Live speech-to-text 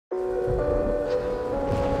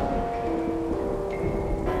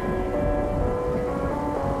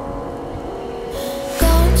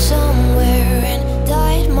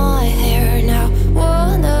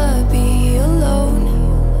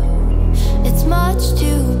much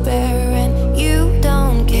to bear, and you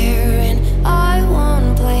don't care, and I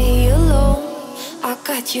won't play alone. I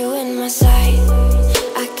got you in my sight.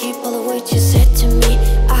 I keep all the words you said to me.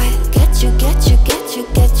 I'll get you, get you, get you,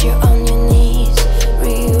 get you on your knees.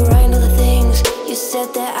 Rewrite all the things you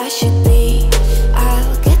said that I should be.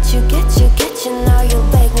 I'll get you, get you, get you. Now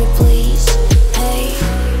you'll beg me, please. Hey.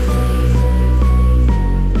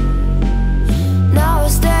 Now I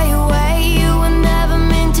stay away. You were never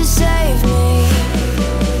meant to save me.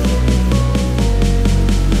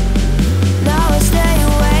 Now I stay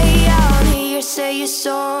away. I don't hear you say you're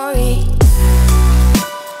sorry.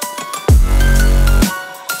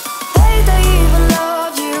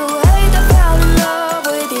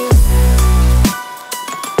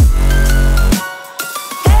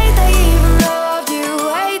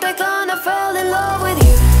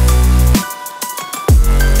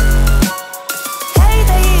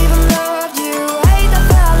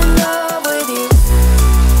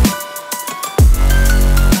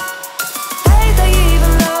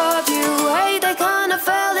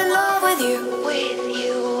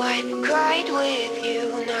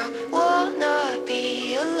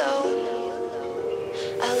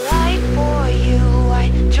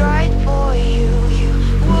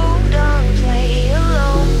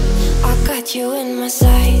 You in my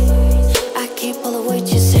sight. I keep all the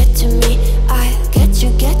words you said to me. I'll get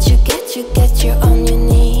you, get you, get you, get you on your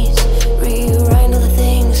knees. Rewrite all the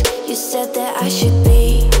things you said that I should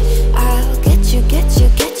be. I'll get you, get you,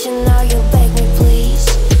 get you. Now you'll beg me, please.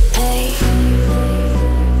 Hey.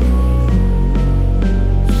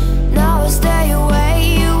 Now I stay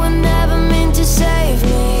away. You were never meant to save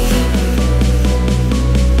me.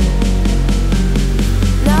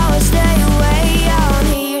 Now I stay away. I don't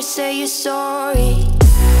hear you say you're sorry.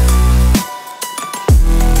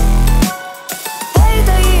 Hate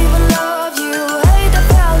I even loved you. Hate I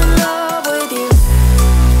fell in love with you.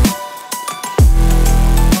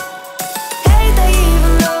 Hate I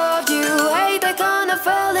even loved you. Hate I kinda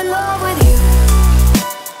fell in love with you.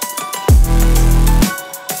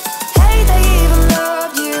 Hate I even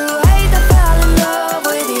loved you. Hate I fell in love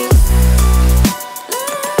with you.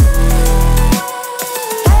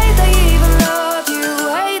 Hate I even loved you.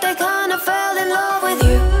 Hate I kinda fell in love with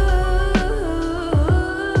you.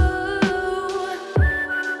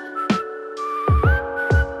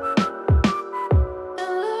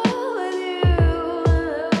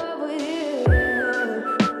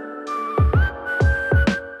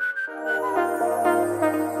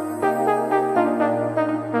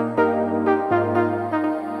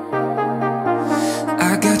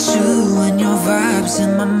 I got you and your vibes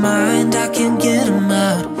in my mind, I can't get them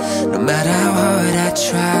out, no matter how hard I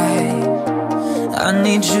try. I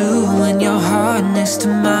need you and your heart next to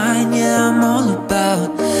mine, yeah, I'm all about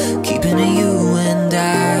keeping it you and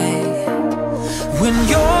I. When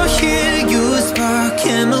you're here, you spark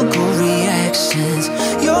chemical reactions.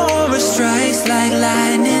 Your aura strikes like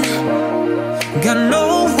lightning. Got no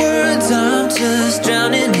words, I'm just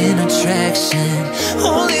drowning in attraction.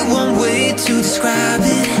 Only one way to describe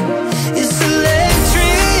it. It's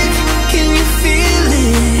electric, can you feel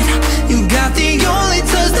it? You got the only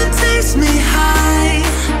touch that takes me high.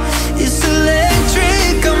 It's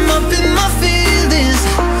electric, I'm up in my feelings.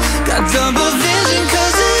 Got double vision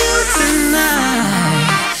 'cause of you tonight.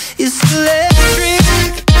 It's electric.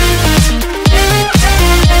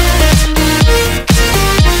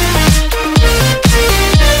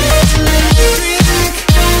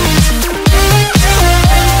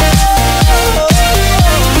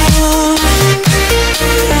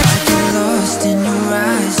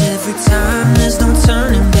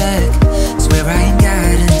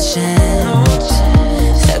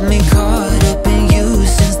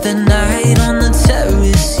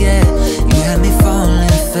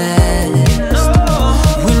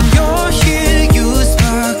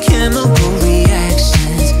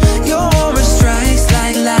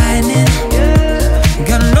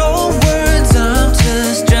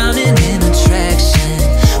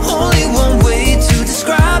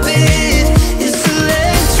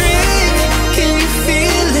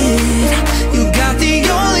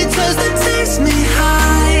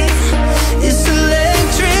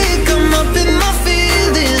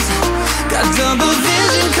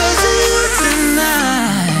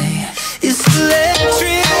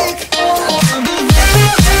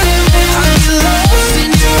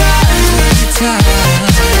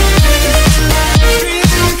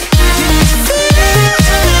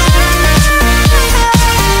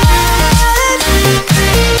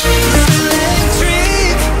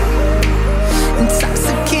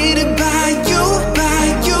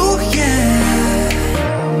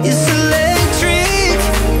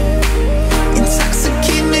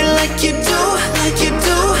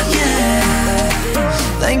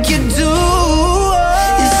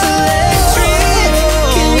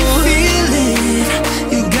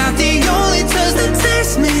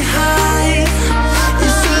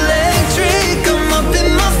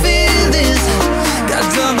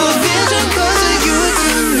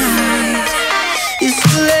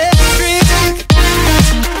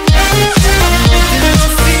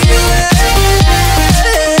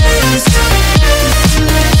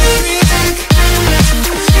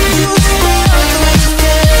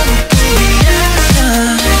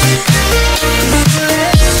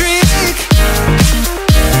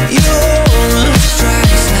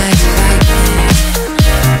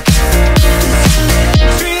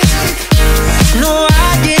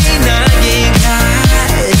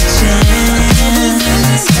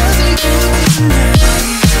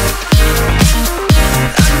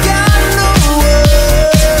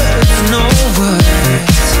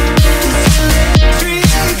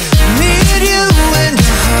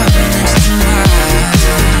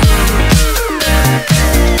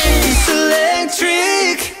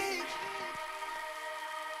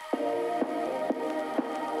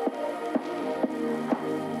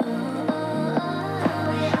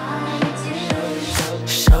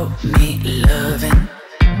 me loving.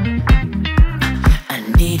 I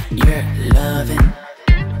need your loving.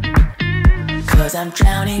 'Cause I'm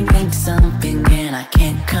drowning in something and I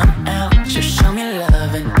can't come out. Just show me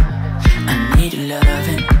loving. I need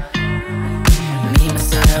loving. Me,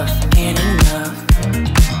 myself, ain't enough.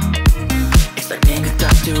 It's like being a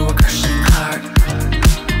dog to a crushing heart.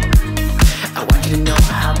 I want you to know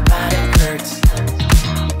how bad it hurts.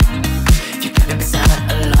 You got me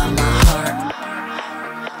beside along my heart.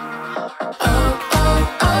 Oh, oh,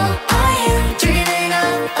 oh, are you dreaming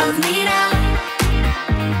of me now?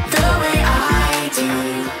 The way I do.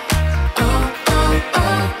 Oh, oh,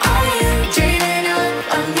 oh, are you dreaming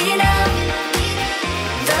of me now?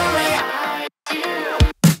 The way I do.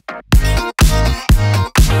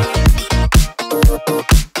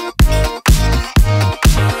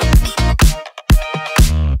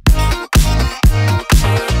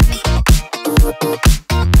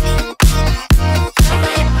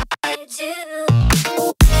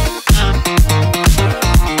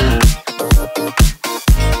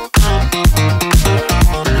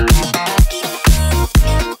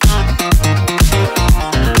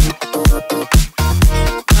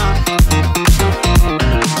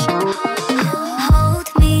 Hold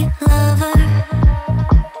me, lover.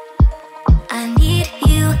 I need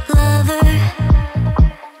you, lover.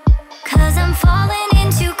 'Cause I'm falling in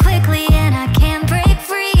too quickly and I can't break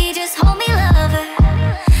free. Just hold me, lover.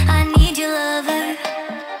 I need you, lover.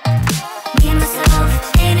 Me and myself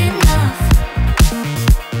ain't enough.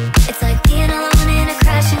 It's like being alone in a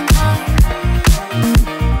crashing car.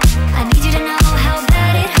 I need you to know how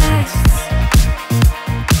bad it hurts.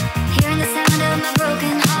 Hearing the sound of my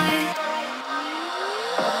broken heart.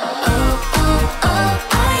 Oh, oh, oh,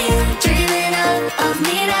 are you dreaming of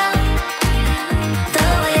me now? The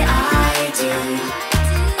way I do.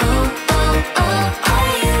 Oh, oh, oh,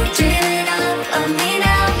 are you dreaming of me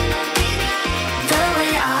now? The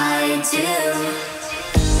way I do.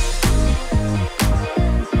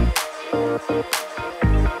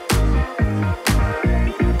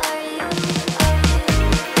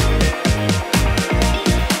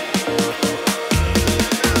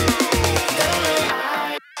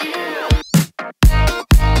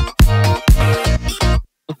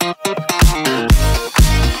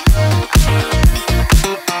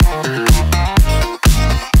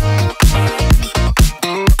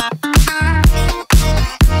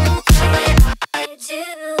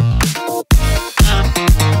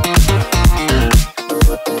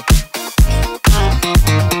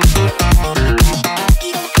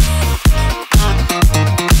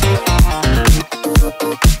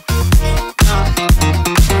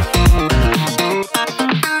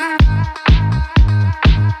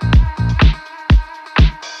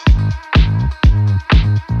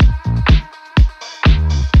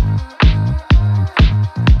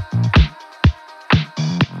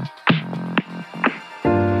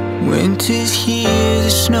 Winter's here, the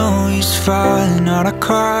snow is falling on our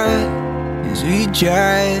car as we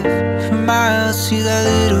drive for miles to that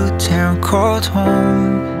little town called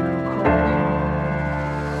home.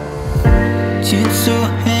 Tinsel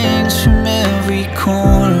hangs from every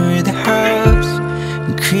corner of the house,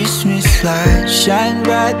 and Christmas lights shine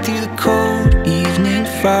bright through the cold evening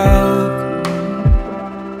fog.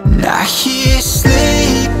 And I hear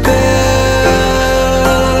sleigh bells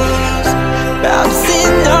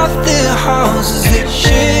bouncing off the halls as the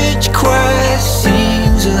church choir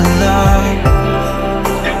sings along.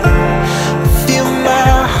 I feel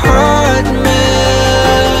my heart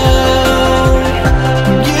melt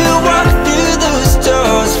when you walk through those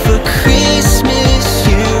doors for Christmas.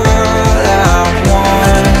 You're all I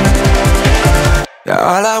want.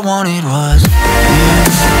 All I wanted was you.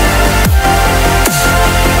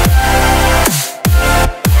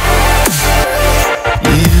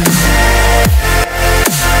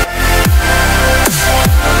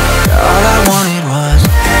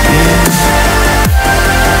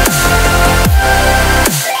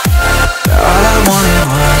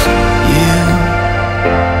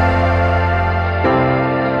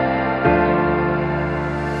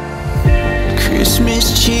 Christmas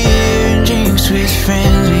cheer and drinks with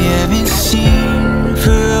friends we haven't seen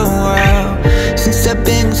for a while, since I've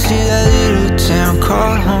been to that little town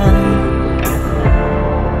called home.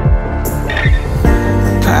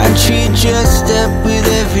 Pine tree dressed up with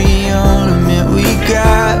every ornament we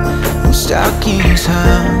got, and stockings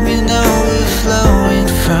hung with overflowing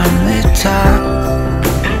from the top.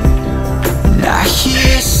 And I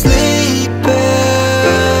hear sleigh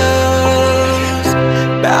bells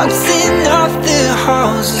bouncing off the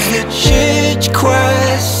halls as the church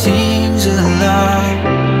choir sings along.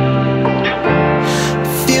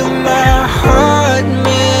 Feel my heart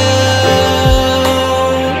melt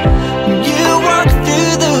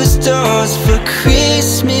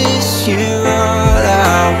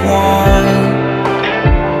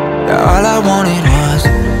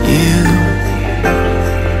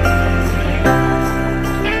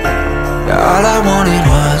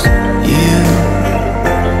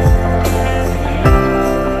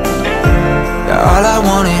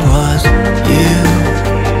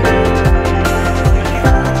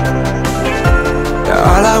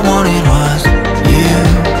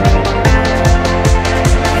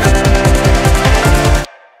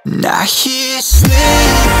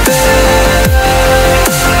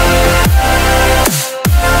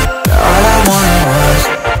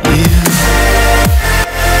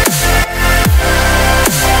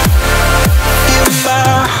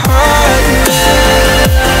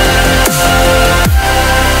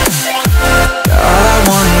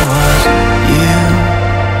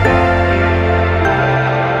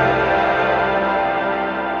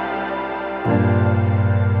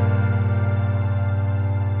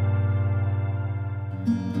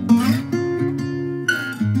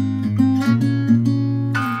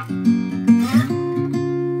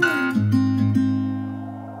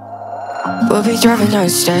We'll be driving down the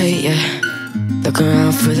state, yeah. Looking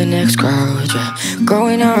around for the next crowd, yeah.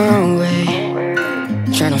 Going our own way,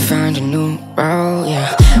 trying to find a new route,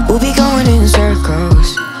 yeah. We'll be going in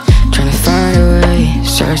circles, trying to find a way,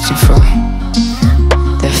 searching for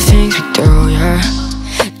the things we do, yeah.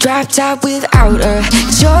 Drop top without a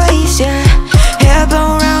choice, yeah. Hair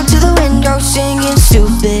blown round to the window, singing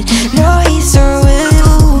stupid noise with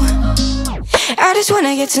you. I just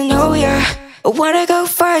wanna get to know ya. I wanna go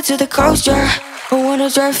far to the coast, yeah. I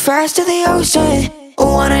wanna drive fast to the ocean. I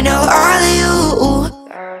wanna know all of you.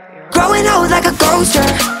 Growing old like a ghost, yeah.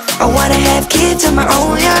 I wanna have kids of my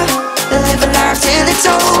own, yeah. Live a life till it's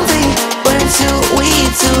over. But until we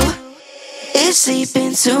do, it's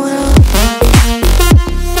sleeping too long.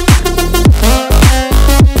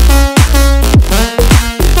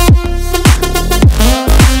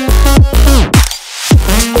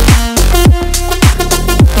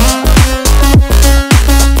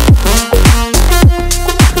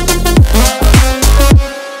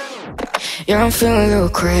 Yeah, I'm feeling a little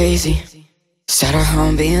crazy. Sat at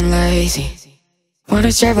home being lazy.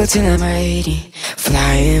 Wanna travel till I'm 80,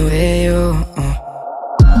 flying with you.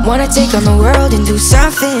 Wanna take on the world and do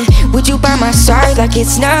something. Would you by my side like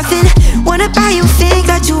it's nothing? Wanna buy you things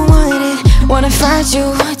that you wanted. Wanna find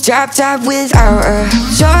you, drop top without a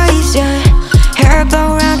choice, yeah. Hair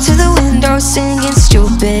blow round to the window, singing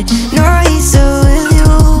stupid noise with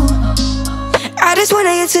you. I just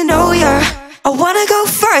wanna get to know ya. I wanna go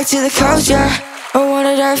far to the coast, yeah. I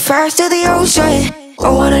wanna dive fast to the ocean. I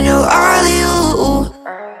wanna know all of you.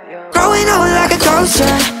 Growing old like a ghost,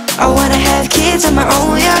 yeah. I wanna have kids of my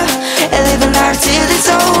own, yeah. And live a life till it's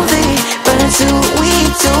over. But until we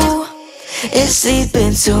do, it's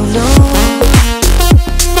sleeping too long.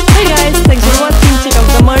 Hey guys,